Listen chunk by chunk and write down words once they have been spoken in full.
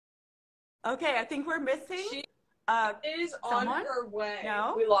Okay, I think we're missing She uh is on someone. her way.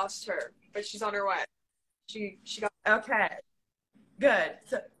 No? We lost her, but she's on her way. She got. Okay, good.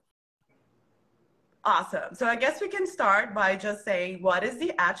 So awesome. So I guess we can start by just saying what is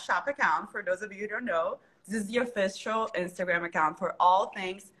the @shop account for those of you who don't know. This is the official Instagram account for all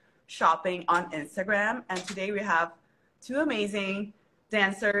things shopping on Instagram. And today we have two amazing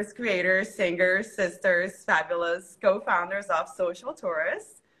dancers, creators, singers, sisters, fabulous co-founders of Social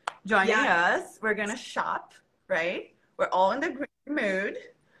Tourists joining us. We're gonna shop, right? We're all in the great mood.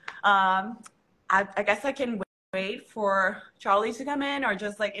 I guess I can wait for Charlie to come in or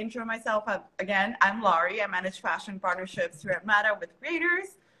just like intro myself. Again, I'm Laurie. I manage fashion partnerships here at Meta with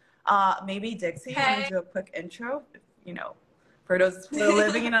creators. Maybe Dixie, you want to Hey. do a quick intro? You know, for those who are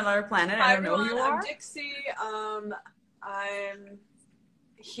living in another planet, Hi I don't know who everyone, you I'm are. Dixie. I'm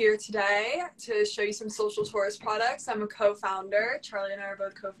here today to show you some Social Tourist products. I'm a co-founder. Charlie and I are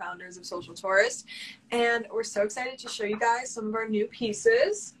both co-founders of Social Tourist, and we're so excited to show you guys some of our new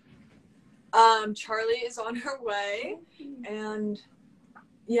pieces. Charlie is on her way, and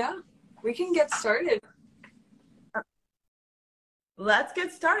yeah, we can get started. Let's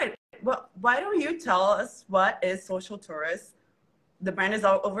get started. Well, why don't you tell us what is Social Tourist? The brand is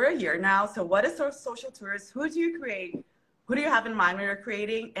over a year now. So what is Social Tourist? Who do you create? Who do you have in mind when you're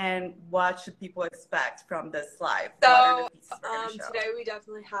creating? And what should people expect from this live? So today we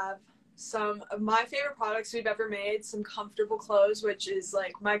definitely have some of my favorite products we've ever made, some comfortable clothes, which is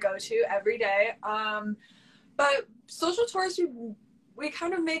like my go-to every day. But Social Tourist, we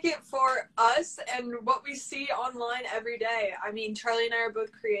kind of make it for us and what we see online every day. I mean, Charlie and I are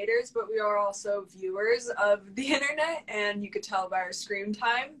both creators, but we are also viewers of the internet, and you could tell by our screen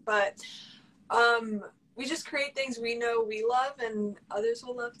time. But we just create things we know we love and others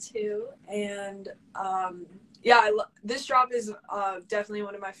will love too. And yeah, this drop is definitely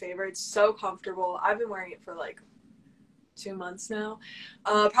one of my favorites. So comfortable. I've been wearing it for like 2 months now,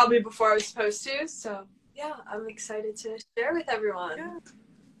 probably before I was supposed to. So yeah, I'm excited to share with everyone. Yeah.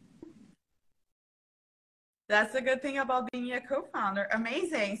 That's the good thing about being a co-founder.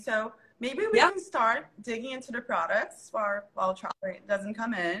 Amazing. So maybe we can start digging into the products while Charlie doesn't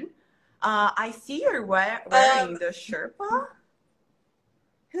come in. I see you're wearing the Sherpa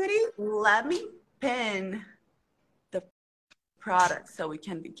hoodie. Let me pin the product so we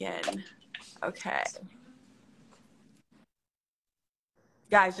can begin. Okay.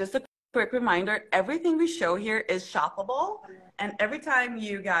 Guys, just a quick reminder, everything we show here is shoppable. And every time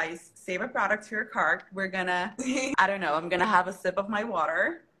you guys save a product to your cart, we're gonna, I don't know, I'm gonna have a sip of my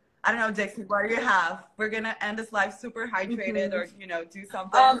water. I don't know, Dixie, what do you have? We're gonna end this live super hydrated or, you know, do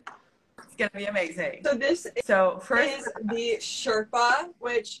something. It's gonna be amazing. So this is the Sherpa,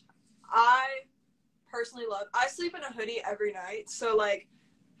 which I personally love. I sleep in a hoodie every night, so like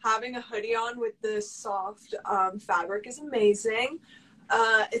having a hoodie on with this soft fabric is amazing.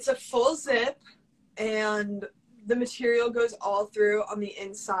 It's a full zip, and the material goes all through on the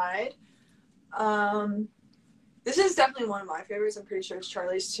inside. This is definitely one of my favorites. I'm pretty sure it's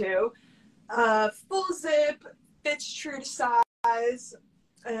Charlie's too. Full zip, fits true to size,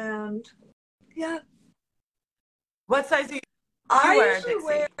 and yeah. What size do you I wear, usually Dixie?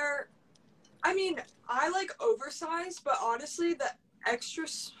 wear, I mean, I like oversized, but honestly, the extra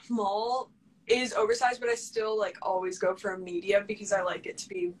small is oversized, but I still like always go for a medium because I like it to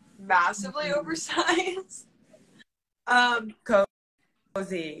be massively oversized.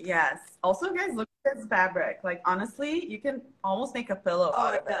 Cozy, yes. Also, guys, look at this fabric. Like, honestly, you can almost make a pillow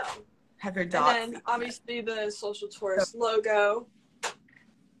out of it. Have your dog. And then, obviously, the Social Tourist logo.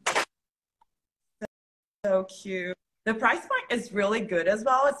 So cute. The price point is really good as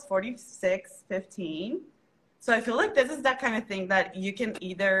well. It's $46.15. So I feel like this is that kind of thing that you can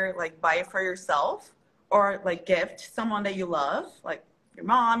either like buy it for yourself or like gift someone that you love, like your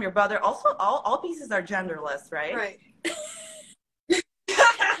mom, your brother. Also, all pieces are genderless, right? Right.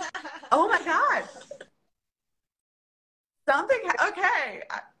 Oh my God. Something. Okay.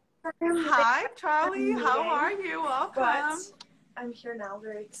 Hi, Charlie. How are you? Welcome. But I'm here now,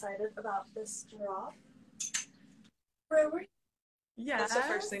 very excited about this drop. Where were you? Yeah. That's the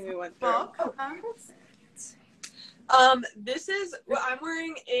first thing we went through. Welcome. This is what I'm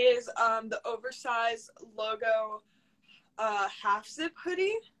wearing is the oversized logo half zip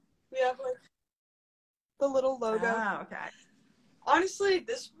hoodie. We have like the little logo. Oh, okay. Honestly,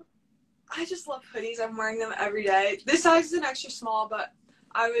 I just love hoodies. I'm wearing them every day. This size is an extra small, but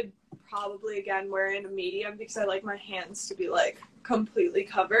I would probably again wear in a medium because I like my hands to be like completely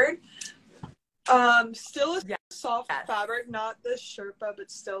covered. Still a soft fabric, not the Sherpa, but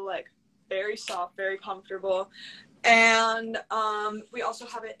still like very soft, very comfortable. And we also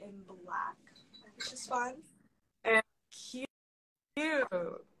have it in black, which is fun. And Cute.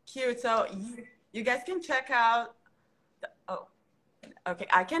 Cute. So you guys can check out oh, okay,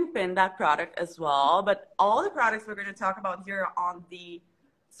 I can pin that product as well, but all the products we're going to talk about here are on the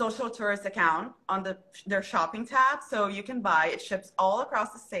Social Tourist account on their shopping tab. So you can buy, it ships all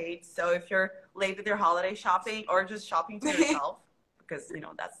across the state. So if you're late with your holiday shopping or just shopping for yourself, because you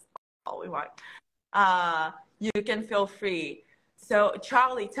know that's all we want, you can feel free. So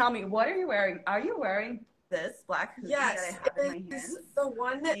Charli, tell me, what are you wearing? Are you wearing this black hoodie that I have in my hands? The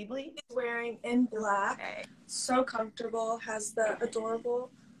one that he's wearing in black. Okay. So comfortable. Has the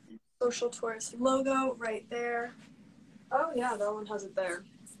adorable Social Tourist logo right there. oh yeah, that one has it there.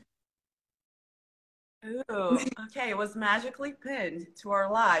 Ooh, okay, it was magically pinned to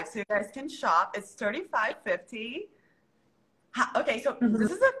our live, so you guys can shop. It's $35.50. Okay, so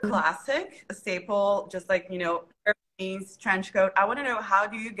this is a classic, a staple, just like, you know, jeans, trench coat. I want to know, how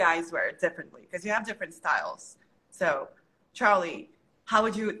do you guys wear it differently? Because you have different styles. So, Charli, how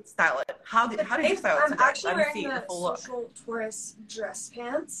would you style it? How did you style it I'm today? actually Let me wearing see the full look. Social Tourist dress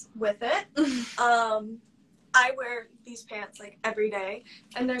pants with it. I wear these pants like every day,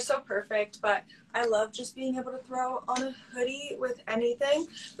 and they're so perfect, but I love just being able to throw on a hoodie with anything.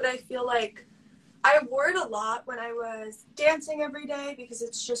 But I feel like I wore it a lot when I was dancing every day because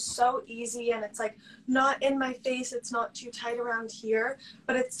it's just so easy, and it's like not in my face, it's not too tight around here,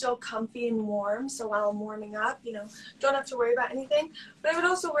 but it's still comfy and warm. So while I'm warming up, you know, don't have to worry about anything. But I would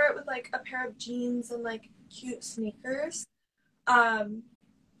also wear it with like a pair of jeans and like cute sneakers.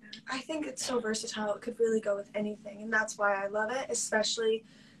 I think it's so versatile. It could really go with anything, and that's why I love it, especially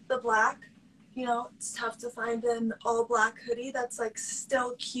the black. You know, it's tough to find an all black hoodie that's like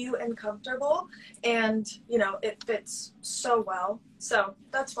still cute and comfortable, and you know, it fits so well. So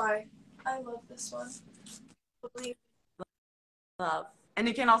that's why I love this one. Love. And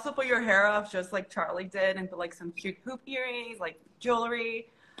you can also put your hair up just like Charli did and put like some cute hoop earrings, like jewelry.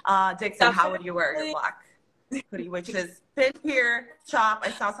 Dixie, how would you wear your black hoodie, which is pinned here, shop?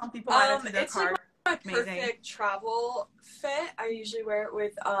 I saw some people add it to their cart. Like my perfect travel fit. I usually wear it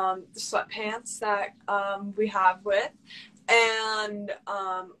with the sweatpants that we have with, and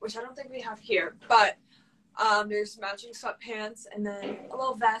which I don't think we have here, but there's matching sweatpants, and then a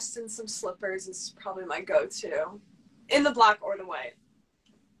little vest and some slippers is probably my go-to in the black or the white.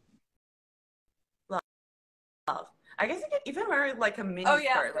 Love. I guess you could even wear like a mini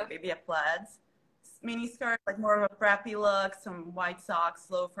skirt, like maybe a plaid mini skirt, like more of a preppy look, some white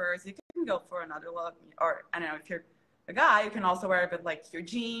socks, loafers. You can go for another look, or I don't know, if you're a guy, you can also wear it with like your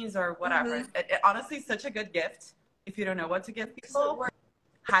jeans or whatever. It honestly is such a good gift if you don't know what to give people.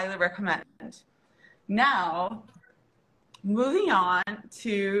 Highly recommend. Now, moving on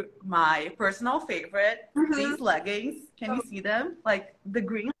to my personal favorite, these leggings. Can you see them? Like the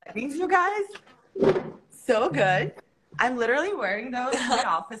green leggings, you guys. So good. I'm literally wearing those in my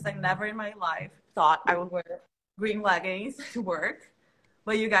office. I never in my life thought I would wear green leggings to work,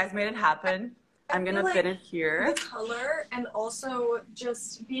 but you guys made it happen. I'm gonna fit it here. The color, and also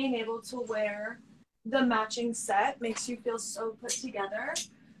just being able to wear the matching set makes you feel so put together.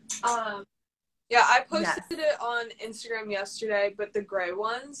 Yeah, I posted it on Instagram yesterday, but the gray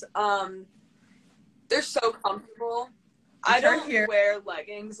ones, they're so comfortable. I don't wear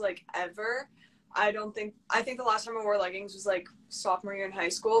leggings like ever. I think the last time I wore leggings was like sophomore year in high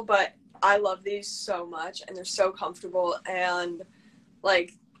school, but I love these so much, and they're so comfortable, and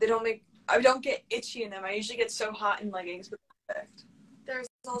like I don't get itchy in them. I usually get so hot in leggings, but perfect. There's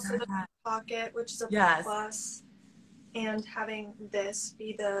also the pocket, which is a plus, and having this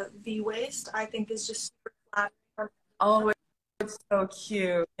be the V waist, I think is just super flat. Oh, it's so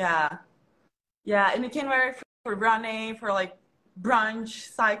cute. Yeah, and you can wear it for running, for like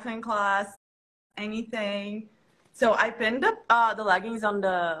brunch, cycling class, anything. So I pinned up the leggings on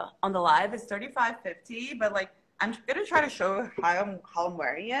the live. It's $35.50, but like I'm gonna try to show how I'm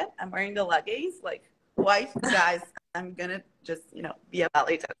wearing it. I'm wearing the leggings, like white, guys. I'm gonna just be a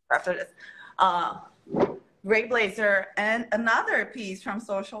ballet dancer after this. Gray blazer and another piece from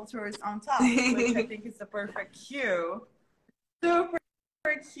Social Tourist on top, which I think is the perfect cue. Super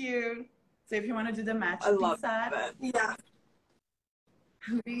cute. So if you want to do the match, I love set, it. Yeah.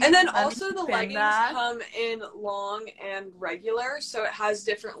 And then also the leggings come in long and regular, so it has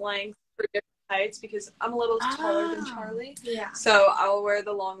different lengths for different heights because I'm a little taller than Charli. Yeah. So I'll wear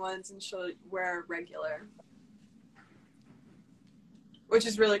the long ones and she'll wear regular, which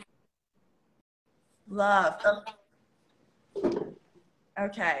is really love.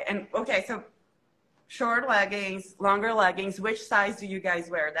 Okay, so short leggings, longer leggings. Which size do you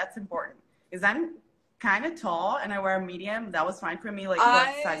guys wear? That's important because I'm kind of tall and I wear a medium, that was fine for me. Like, what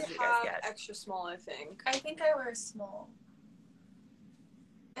I size do you guys have get? extra small, I think. I think I wear a small.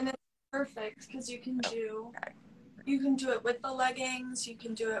 And it's perfect because you can do it with the leggings, you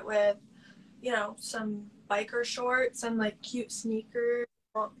can do it with, you know, some biker shorts and like cute sneakers,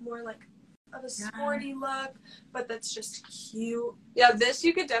 more like of a sporty look, but that's just cute. Yeah, this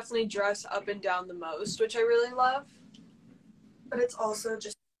you could definitely dress up and down the most, which I really love. But it's also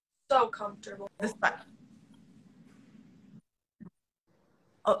just so comfortable.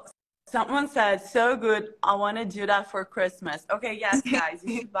 Oh, someone said, so good. I want to do that for Christmas. Okay, yes, guys,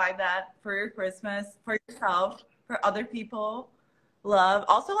 you should buy that for your Christmas, for yourself, for other people. Love.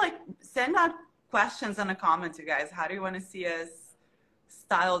 Also, like, send out questions in the comments, you guys. How do you want to see us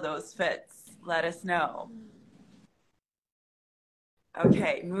style those fits? Let us know.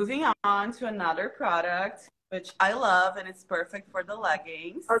 Okay, moving on to another product, which I love, and it's perfect for the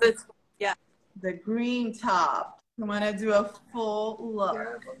leggings. Oh, that's, yeah. The green top. I want to do a full look.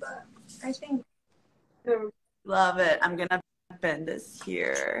 I think. Love it. I'm going to bend this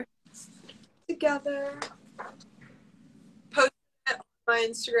here. Together. Posted it on my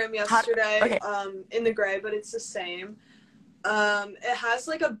Instagram yesterday, in the gray, but it's the same. It has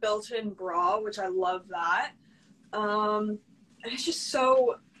like a built-in bra, which I love that. And it's just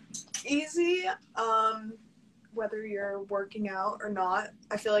so easy. Whether you're working out or not,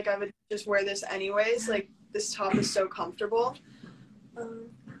 I feel like I would just wear this anyways. Like, this top is so comfortable.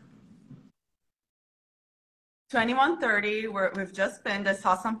 2130, we've just been. I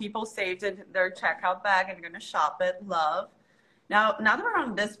saw some people saved it in their checkout bag and going to shop it. Love. Now that we're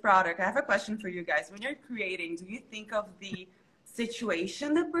on this product, I have a question for you guys. When you're creating, do you think of the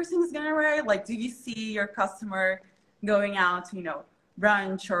situation the person is going to wear? Like, do you see your customer going out to, you know,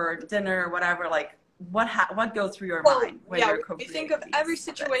 brunch or dinner or whatever? Like, what goes through your mind when you're co-creating? We think of every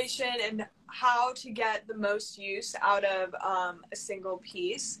situation and how to get the most use out of a single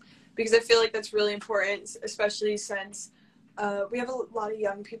piece, because I feel like that's really important, especially since we have a lot of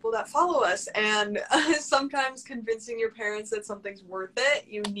young people that follow us, and sometimes convincing your parents that something's worth it,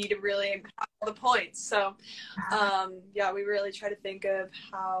 you need to really have all the points. So yeah, we really try to think of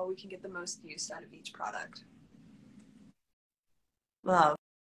how we can get the most use out of each product. Love.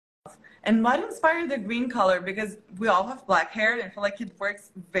 And what inspired the green color? Because we all have black hair and I feel like it works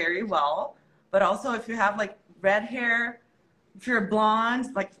very well. But also if you have like red hair, if you're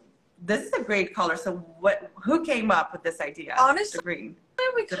blonde, like this is a great color. So who came up with this idea? Honestly, the green.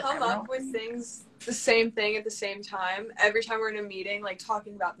 We come up with things, the same thing at the same time. Every time we're in a meeting, like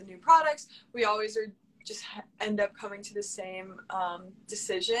talking about the new products, we always just end up coming to the same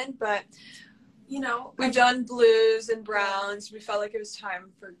decision. But you know, we've done blues and browns. We felt like it was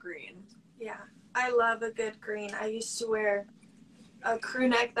time for green. Yeah, I love a good green. I used to wear a crew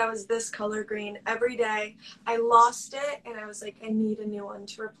neck that was this color green every day. I lost it and I was like, I need a new one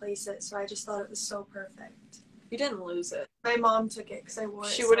to replace it. So I just thought it was so perfect. You didn't lose it. My mom took it because I wore it.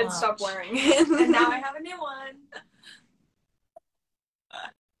 She wouldn't stop wearing it. And now I have a new one.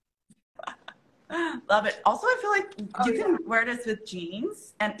 Love it. Also, I feel like you can wear this with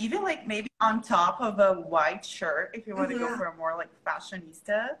jeans and even like maybe on top of a white shirt if you want to go for a more like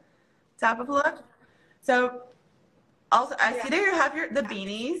fashionista type of look. So also, I see that you have the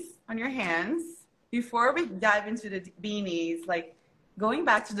beanies on your hands. Before we dive into the beanies, like going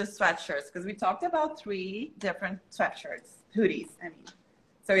back to the sweatshirts, because we talked about 3 different sweatshirts, hoodies, I mean.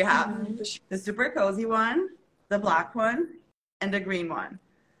 So you have the super cozy one, the black one, and the green one.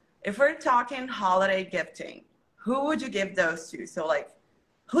 If we're talking holiday gifting, who would you give those to? So like,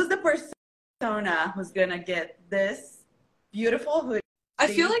 who's the persona who's gonna get this beautiful hoodie? I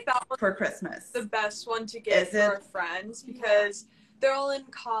feel like that was for Christmas. The best one to get for our friends, because they're all in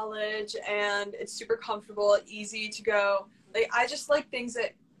college and it's super comfortable, easy to go. Like, I just like things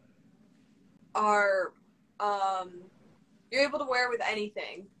that are you're able to wear with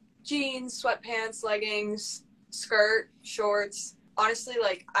anything. Jeans, sweatpants, leggings, skirt, shorts. Honestly,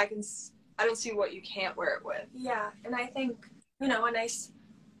 like, I don't see what you can't wear it with. Yeah, and I think, you know, a nice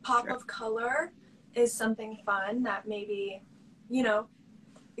pop of color is something fun that maybe, you know,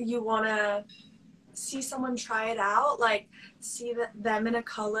 you want to see someone try it out, like see them in a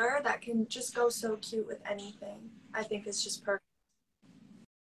color that can just go so cute with anything. I think it's just perfect.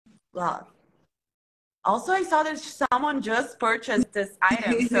 Love. Also, I saw that someone just purchased this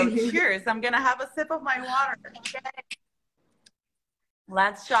item, so cheers. I'm going to have a sip of my water.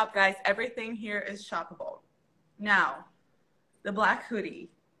 Let's shop, guys. Everything here is shoppable. Now, the black hoodie.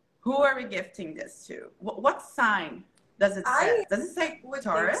 Who are we gifting this to? What sign does it say? Does it say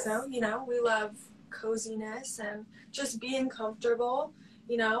Taurus? Think so. You know, we love coziness and just being comfortable.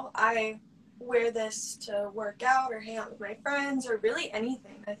 You know, I wear this to work out or hang out with my friends or really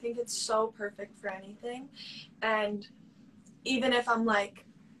anything. I think it's so perfect for anything. And even if I'm like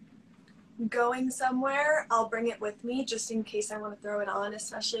going somewhere, I'll bring it with me just in case I want to throw it on,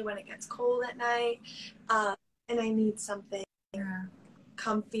 especially when it gets cold at night. And I need something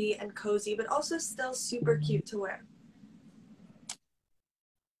comfy and cozy, but also still super cute to wear.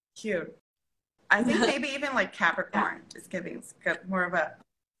 Cute. I think maybe even like Capricorn is giving more of a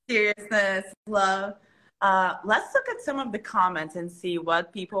seriousness, love. Let's look at some of the comments and see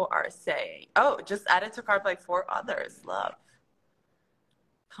what people are saying. Oh, just added to cart like 4 others. Love.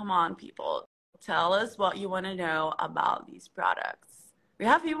 Come on, people. Tell us what you want to know about these products. We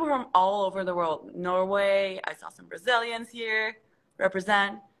have people from all over the world. Norway. I saw some Brazilians here.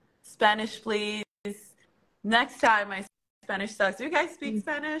 Represent. Spanish, please. Next time, my Spanish sucks. Do you guys speak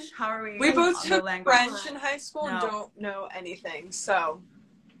Spanish? How are we? We both took French in high school and don't know anything, so.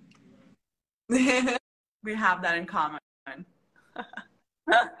 We have that in common.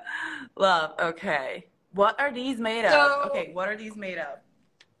 Love. Okay. What are these made of? Okay, what are these made of?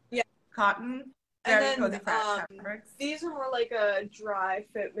 Yeah. Cotton. And Very then cozy fabrics. these are more like a dry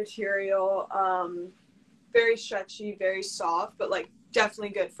fit material. Very stretchy, very soft, but like definitely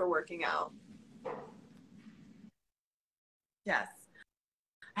good for working out. Yes.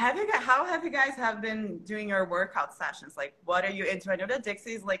 How have you guys been doing your workout sessions? Like, what are you into? I know that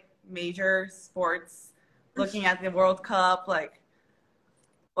Dixie's like major sports, looking at the World Cup. Like,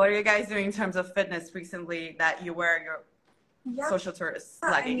 what are you guys doing in terms of fitness recently that you wear your social tourist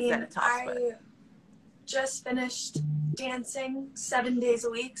leggings and tops with? I just finished dancing 7 days a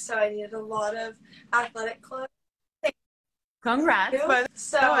week, so I needed a lot of athletic clothes. Congrats, by the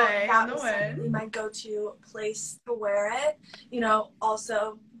way, that was definitely my go-to place to wear it. You know,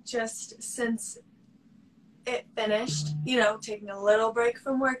 also just since it finished, you know, taking a little break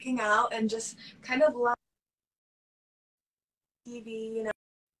from working out and just kind of love TV, you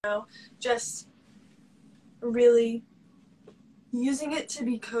know, just really using it to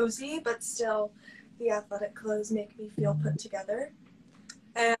be cozy, but still the athletic clothes make me feel put together.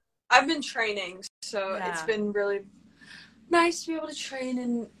 And I've been training, so it's been really nice to be able to train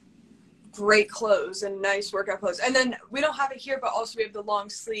in great clothes and nice workout clothes. And then we don't have it here, but also we have the long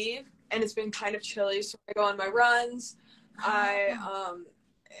sleeve, and it's been kind of chilly, so when I go on my runs, I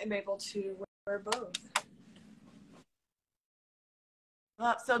am able to wear both.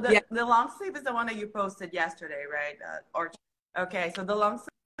 Well, so the long sleeve is the one that you posted yesterday, right? Okay, so the long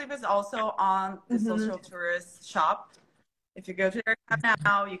sleeve is also on the Social Tourist shop. If you go to their account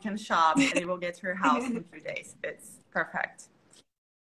now, you can shop, and it will get to your house in 3 days. It's perfect.